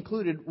 me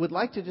included, would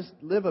like to just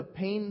live a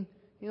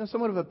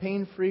somewhat of a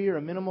pain-free or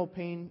a minimal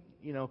pain,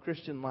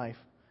 Christian life.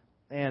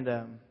 And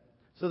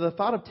so the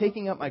thought of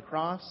taking up my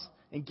cross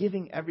and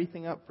giving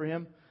everything up for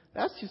Him,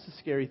 that's just a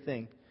scary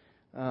thing.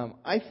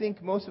 I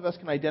think most of us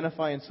can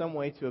identify in some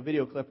way to a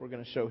video clip we're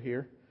going to show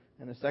here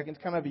in a second.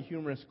 It's kind of a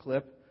humorous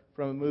clip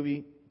from a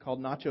movie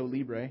called Nacho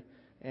Libre.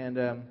 And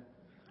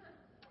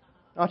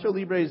Nacho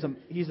Libre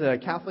he's a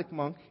Catholic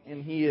monk,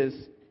 and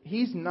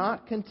he's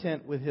not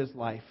content with his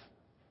life.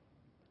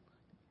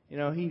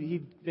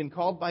 He'd been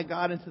called by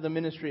God into the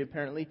ministry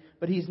apparently,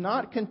 but he's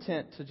not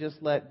content to just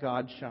let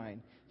God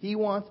shine. He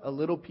wants a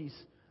little piece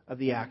of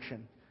the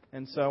action.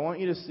 And so I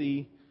want you to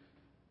see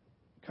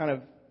kind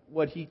of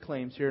what he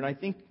claims here. And I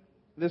think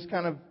this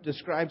kind of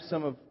describes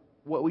some of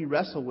what we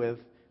wrestle with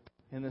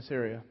in this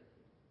area.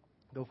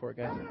 Go for it,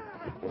 guys.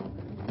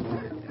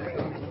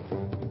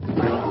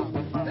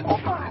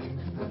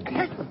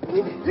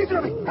 Listen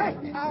to me. Hey,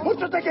 won't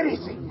you take it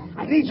easy?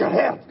 I need your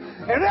help.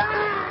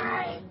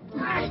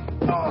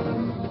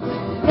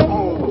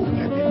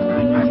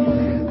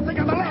 Think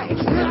of the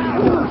legs.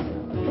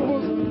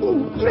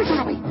 Listen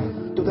to me.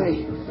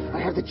 Today, I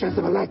have the chance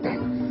of a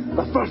lifetime.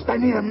 But first, I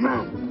need a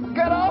man.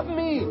 Get off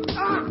me!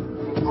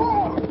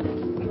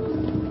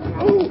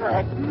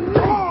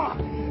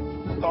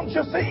 Don't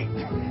you see?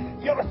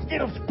 Your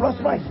skills plus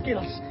my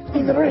skills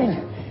in the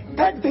ring.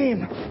 Tag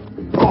team.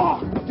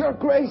 You're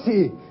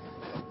crazy.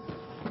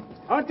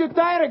 Aren't you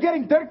tired of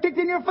getting dirt kicked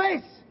in your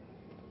face?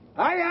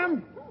 I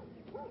am.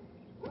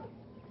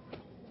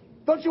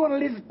 Don't you want a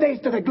little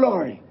taste of the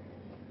glory?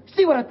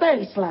 See what it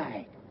tastes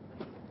like.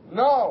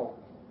 No.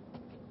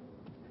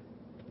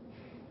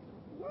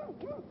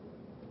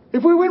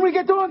 If we win, we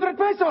get 200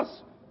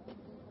 pesos.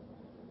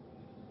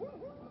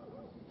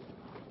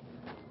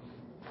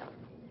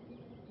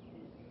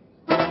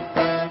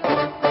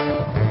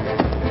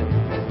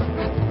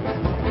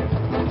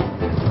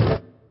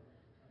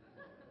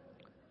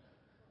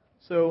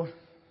 So,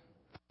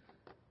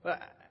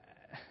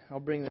 I'll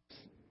bring this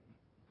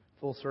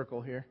full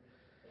circle here.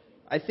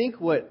 I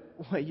think what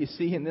you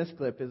see in this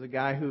clip is a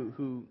guy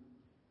who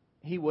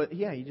he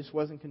just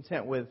wasn't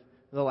content with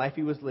the life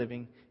he was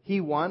living. He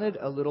wanted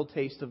a little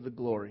taste of the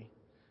glory.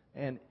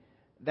 And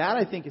that,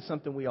 I think, is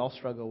something we all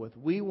struggle with.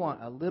 We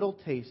want a little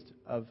taste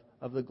of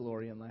the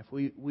glory in life.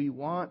 We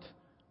want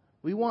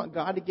We want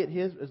God to get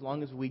His as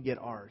long as we get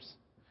ours.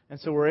 And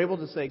so we're able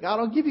to say, God,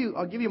 I'll give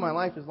you my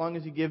life as long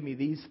as you give me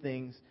these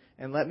things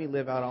and let me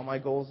live out all my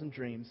goals and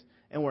dreams.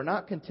 And we're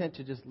not content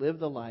to just live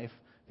the life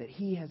that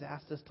He has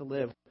asked us to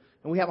live.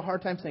 And we have a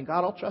hard time saying,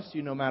 God, I'll trust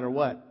you no matter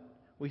what.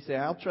 We say,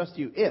 I'll trust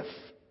you if.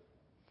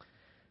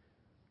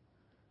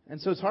 And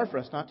so it's hard for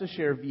us not to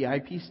share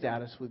VIP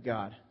status with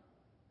God.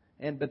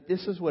 But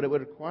this is what it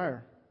would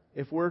require.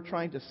 If we're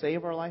trying to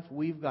save our life,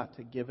 we've got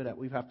to give it up.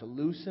 We have to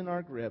loosen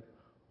our grip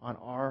on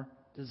our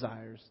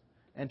desires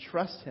and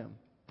trust Him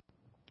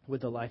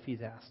with the life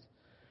He's asked.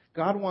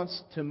 God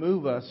wants to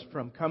move us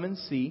from come and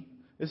see.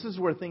 This is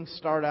where things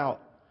start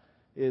out.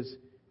 Is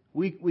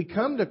we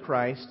come to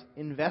Christ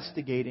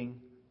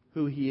investigating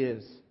who He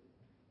is.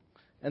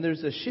 And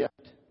there's a shift.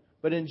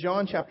 But in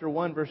John chapter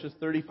 1, verses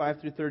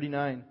 35 through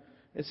 39,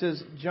 it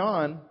says,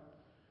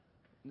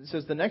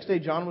 the next day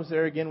John was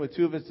there again with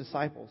two of his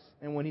disciples.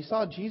 And when he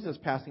saw Jesus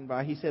passing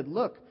by, he said,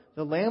 "Look,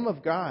 the Lamb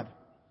of God."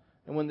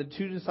 And when the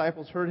two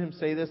disciples heard him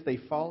say this, they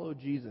followed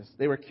Jesus.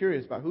 They were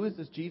curious about who is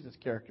this Jesus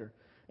character.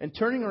 And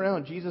turning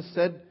around, Jesus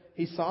said,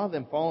 he saw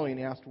them following, and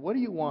he asked, "What do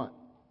you want?"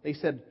 They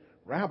said,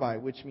 "Rabbi,"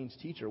 which means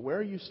teacher, "where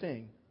are you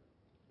staying?"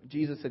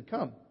 Jesus said,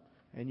 "Come,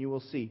 and you will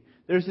see."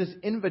 There's this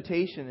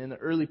invitation in the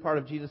early part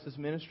of Jesus'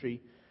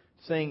 ministry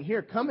saying,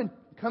 "Here, come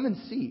and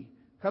see.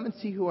 Come and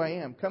see who I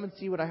am. Come and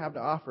see what I have to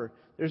offer."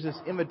 There's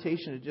this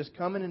invitation to just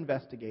come and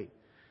investigate.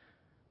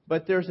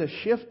 But there's a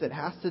shift that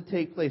has to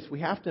take place. We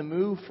have to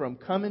move from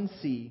come and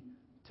see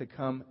to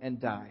come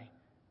and die.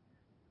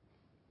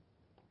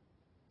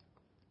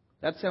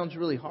 That sounds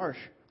really harsh,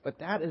 but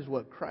that is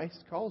what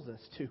Christ calls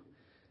us to.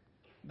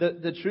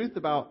 The truth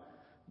about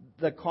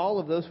the call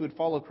of those who would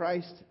follow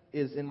Christ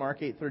is in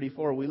Mark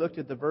 8:34. We looked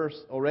at the verse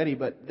already,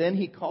 but then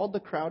He called the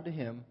crowd to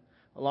Him.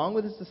 Along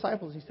with His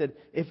disciples, He said,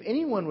 "If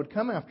anyone would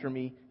come after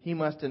me, he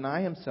must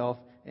deny himself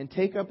and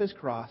take up his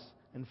cross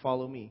and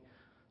follow me."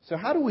 So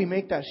how do we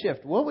make that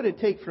shift? What would it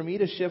take for me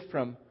to shift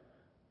from,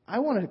 I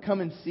want to come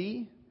and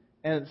see,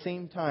 and at the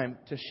same time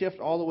to shift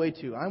all the way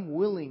to, I'm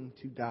willing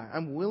to die.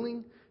 I'm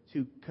willing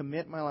to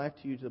commit my life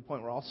to you to the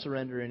point where I'll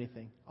surrender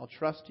anything. I'll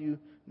trust you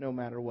no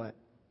matter what.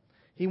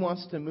 He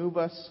wants to move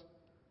us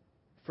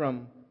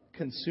from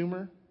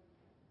consumer,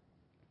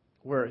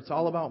 where it's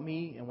all about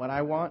me and what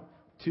I want,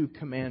 to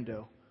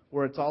commando,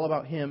 where it's all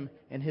about Him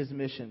and His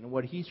mission and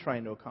what He's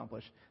trying to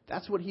accomplish.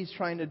 That's what He's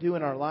trying to do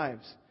in our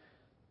lives.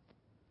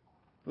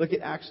 Look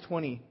at Acts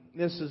 20.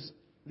 This is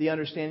the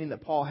understanding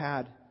that Paul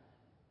had,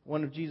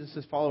 one of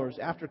Jesus' followers.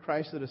 After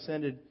Christ had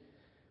ascended,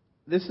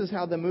 this is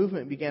how the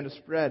movement began to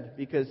spread,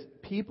 because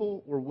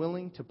people were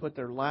willing to put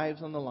their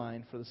lives on the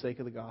line for the sake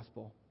of the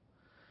gospel.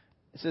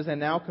 It says, "And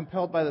now,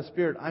 compelled by the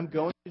Spirit, I'm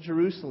going to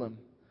Jerusalem,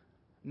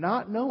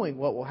 not knowing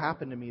what will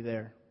happen to me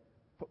there."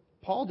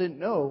 Paul didn't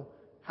know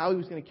how he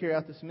was going to carry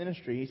out this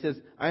ministry. He says,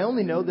 "I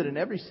only know that in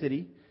every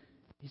city,"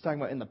 he's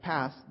talking about in the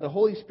past, "the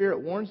Holy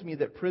Spirit warns me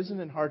that prison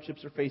and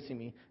hardships are facing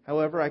me.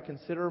 However, I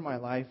consider my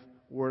life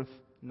worth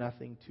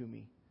nothing to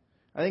me."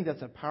 I think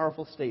that's a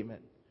powerful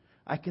statement.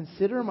 I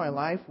consider my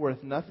life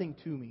worth nothing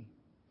to me,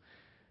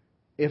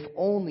 if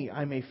only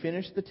I may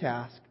finish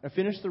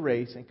the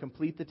race and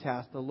complete the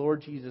task the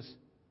Lord Jesus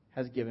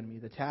has given me,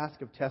 the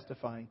task of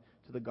testifying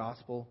to the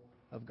gospel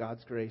of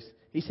God's grace.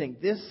 He's saying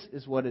this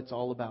is what it's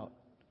all about.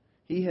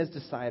 He has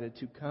decided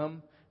to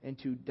come and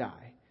to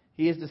die.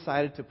 He has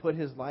decided to put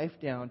His life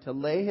down, to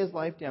lay His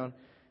life down,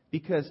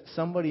 because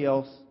somebody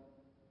else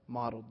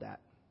modeled that.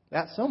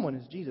 That someone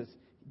is Jesus.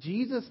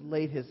 Jesus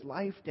laid His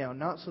life down,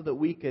 not so that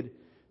we could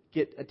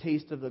get a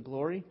taste of the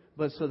glory,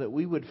 but so that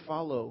we would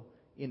follow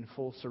in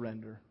full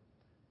surrender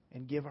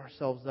and give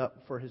ourselves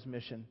up for His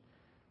mission.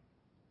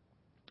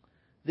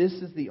 This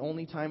is the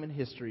only time in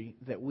history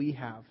that we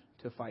have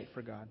to fight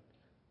for God.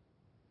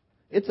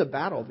 It's a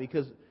battle,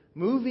 because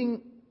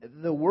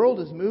the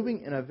world is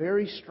moving in a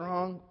very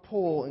strong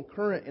pull and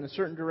current in a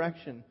certain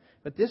direction.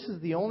 But this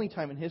is the only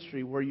time in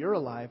history where you're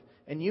alive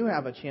and you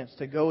have a chance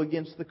to go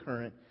against the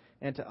current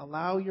and to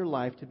allow your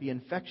life to be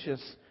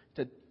infectious,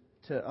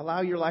 to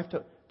allow your life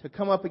to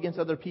come up against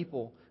other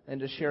people and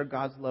to share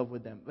God's love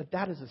with them. But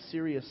that is a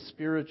serious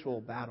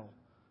spiritual battle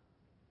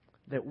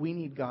that we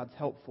need God's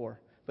help for.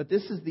 But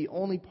this is the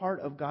only part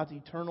of God's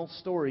eternal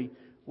story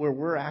where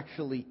we're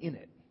actually in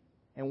it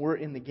and we're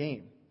in the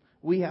game.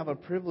 We have a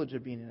privilege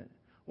of being in it.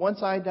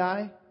 Once I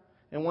die,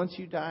 and once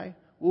you die,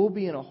 we'll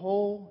be in a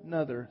whole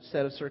nother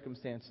set of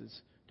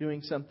circumstances,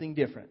 doing something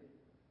different.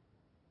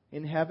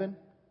 In heaven,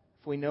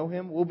 if we know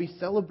Him, we'll be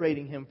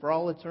celebrating Him for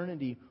all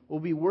eternity. We'll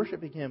be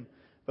worshiping Him.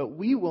 But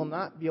we will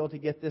not be able to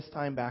get this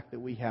time back that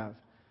we have.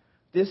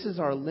 This is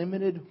our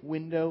limited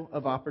window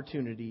of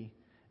opportunity.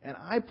 And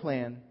I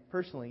plan,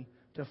 personally,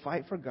 to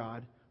fight for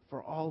God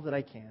for all that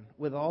I can,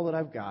 with all that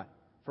I've got,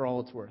 for all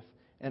it's worth.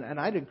 And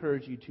I'd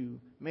encourage you to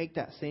make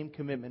that same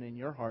commitment in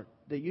your heart,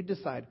 that you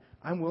decide,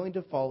 I'm willing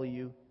to follow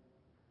you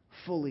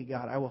fully,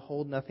 God. I will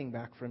hold nothing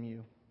back from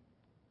you.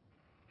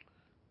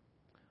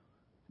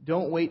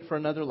 Don't wait for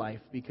another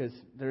life, because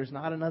there's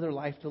not another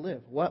life to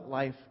live. What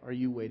life are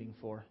you waiting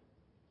for?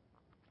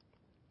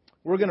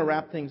 We're going to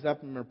wrap things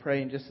up, and I'm going to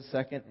pray in just a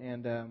second.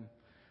 And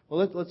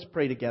let's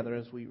pray together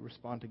as we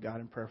respond to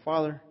God in prayer.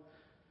 Father,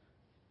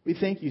 we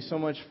thank you so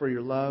much for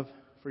your love,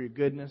 for your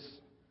goodness.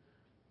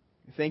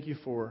 We thank you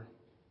for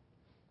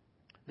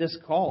this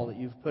call that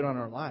you've put on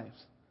our lives.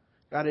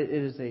 God,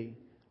 it's the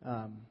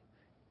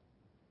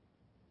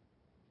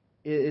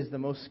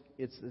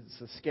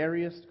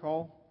scariest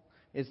call.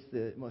 It's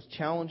the most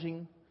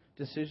challenging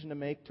decision to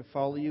make, to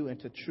follow you and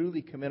to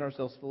truly commit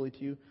ourselves fully to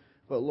you.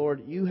 But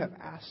Lord, you have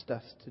asked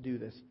us to do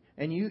this.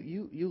 And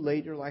you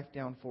laid your life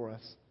down for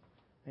us.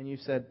 And you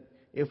said,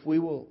 if we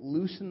will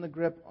loosen the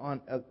grip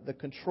on the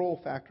control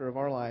factor of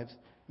our lives,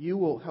 you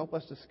will help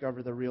us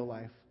discover the real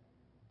life.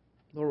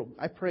 Lord,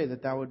 I pray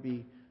that would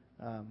be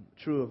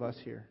true of us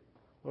here.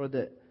 Lord,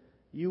 that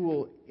you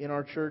will, in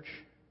our church,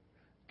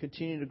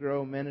 continue to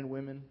grow men and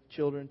women,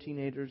 children,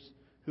 teenagers,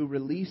 who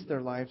release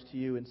their lives to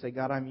you and say,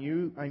 God, I'm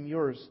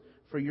yours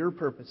for your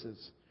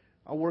purposes.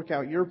 I'll work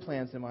out your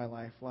plans in my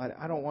life. Lord,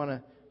 I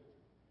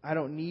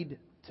don't need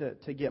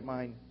to get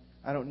mine.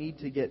 I don't need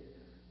to get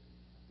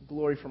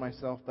glory for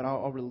myself, but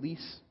I'll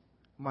release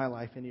my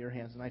life into your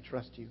hands, and I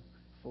trust you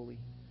fully.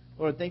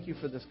 Lord, thank you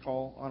for this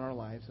call on our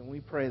lives, and we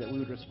pray that we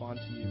would respond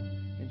to you.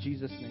 In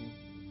Jesus' name,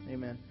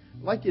 amen.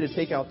 I'd like you to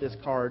take out this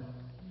card,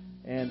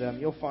 and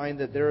you'll find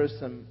that there is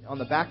on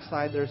the back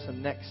side, there's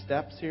some next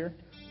steps here.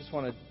 Just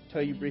want to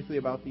tell you briefly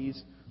about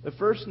these. The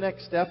first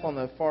next step on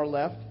the far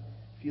left,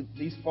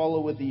 these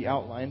follow with the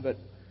outline, but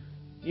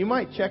you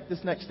might check this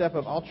next step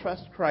of, I'll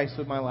trust Christ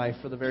with my life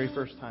for the very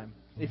first time.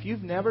 If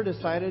you've never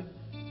decided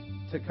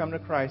to come to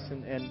Christ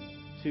and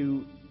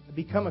to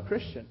become a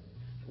Christian,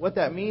 what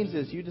that means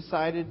is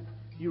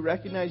you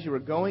recognized you were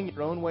going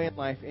your own way in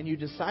life, and you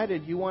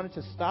decided you wanted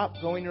to stop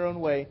going your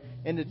own way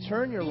and to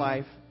turn your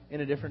life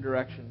in a different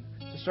direction.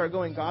 To start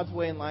going God's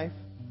way in life,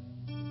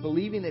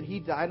 believing that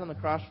He died on the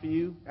cross for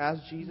you as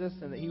Jesus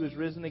and that He was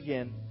risen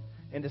again,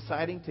 and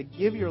deciding to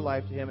give your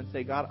life to Him and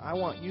say, God, I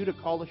want you to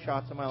call the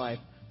shots in my life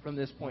from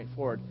this point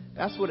forward.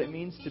 That's what it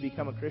means to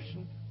become a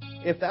Christian.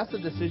 If that's a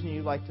decision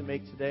you'd like to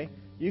make today,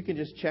 you can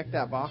just check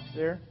that box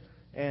there.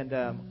 And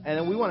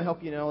then we want to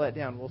help you nail that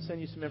down. We'll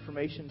send you some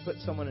information, put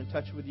someone in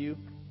touch with you.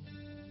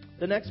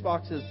 The next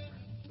box is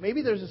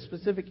maybe there's a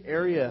specific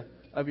area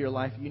of your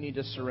life you need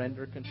to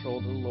surrender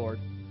control to the Lord.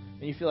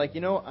 And you feel like,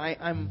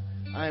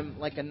 I'm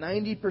like a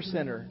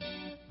 90%er.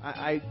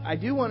 I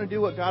do want to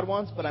do what God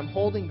wants, but I'm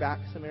holding back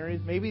some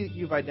areas. Maybe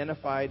you've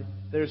identified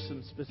there's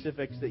some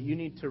specifics that you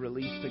need to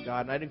release to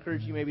God. And I'd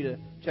encourage you maybe to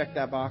check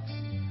that box.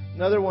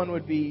 Another one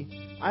would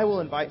be, I will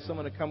invite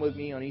someone to come with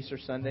me on Easter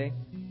Sunday.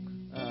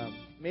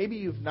 Maybe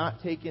you've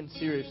not taken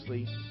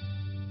seriously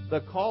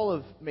the call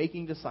of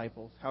making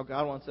disciples, how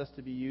God wants us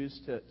to be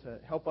used to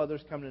help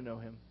others come to know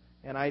Him.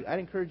 And I'd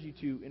encourage you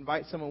to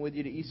invite someone with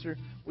you to Easter.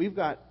 We've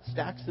got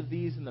stacks of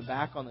these in the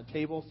back on the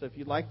table, so if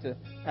you'd like to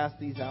pass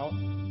these out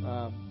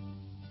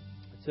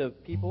to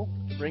people,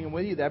 to bring them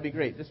with you, that'd be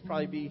great. This will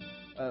probably be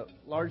a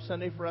large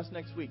Sunday for us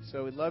next week,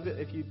 so we'd love it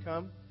if you'd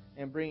come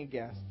and bring a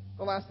guest.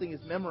 The last thing is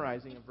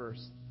memorizing a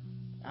verse.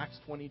 Acts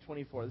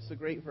 20:24. This is a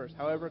great verse.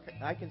 However,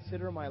 I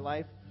consider my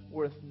life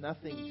worth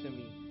nothing to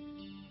me,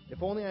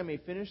 if only I may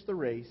finish the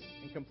race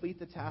and complete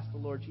the task the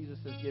Lord Jesus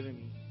has given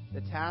me, the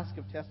task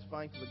of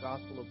testifying to the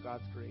gospel of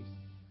God's grace.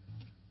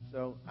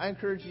 So I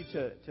encourage you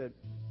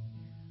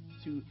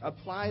to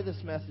apply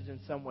this message in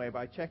some way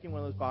by checking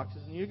one of those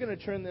boxes, and you're going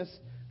to turn this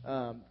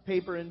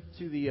paper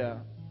into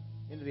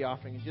the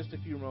offering in just a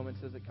few moments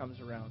as it comes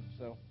around.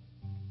 So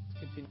let's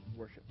continue to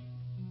worship.